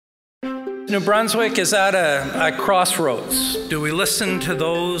New Brunswick is at a crossroads. Do we listen to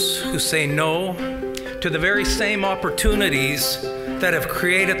those who say no to the very same opportunities that have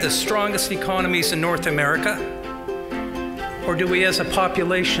created the strongest economies in North America? Or do we as a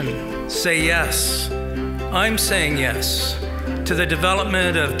population say yes? I'm saying yes to the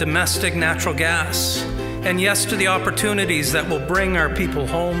development of domestic natural gas, and yes to the opportunities that will bring our people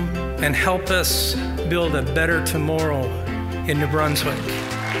home and help us build a better tomorrow in New Brunswick.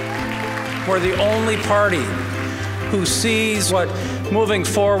 We're the only party who sees what moving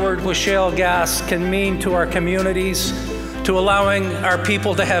forward with shale gas can mean to our communities, to allowing our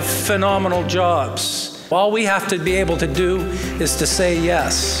people to have phenomenal jobs. All we have to be able to do is to say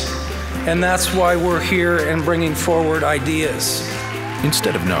yes. And that's why we're here and bringing forward ideas.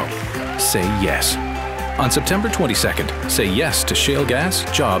 Instead of no, say yes. On September 22nd, say yes to shale gas,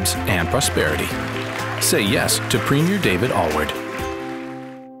 jobs, and prosperity. Say yes to Premier David Alward.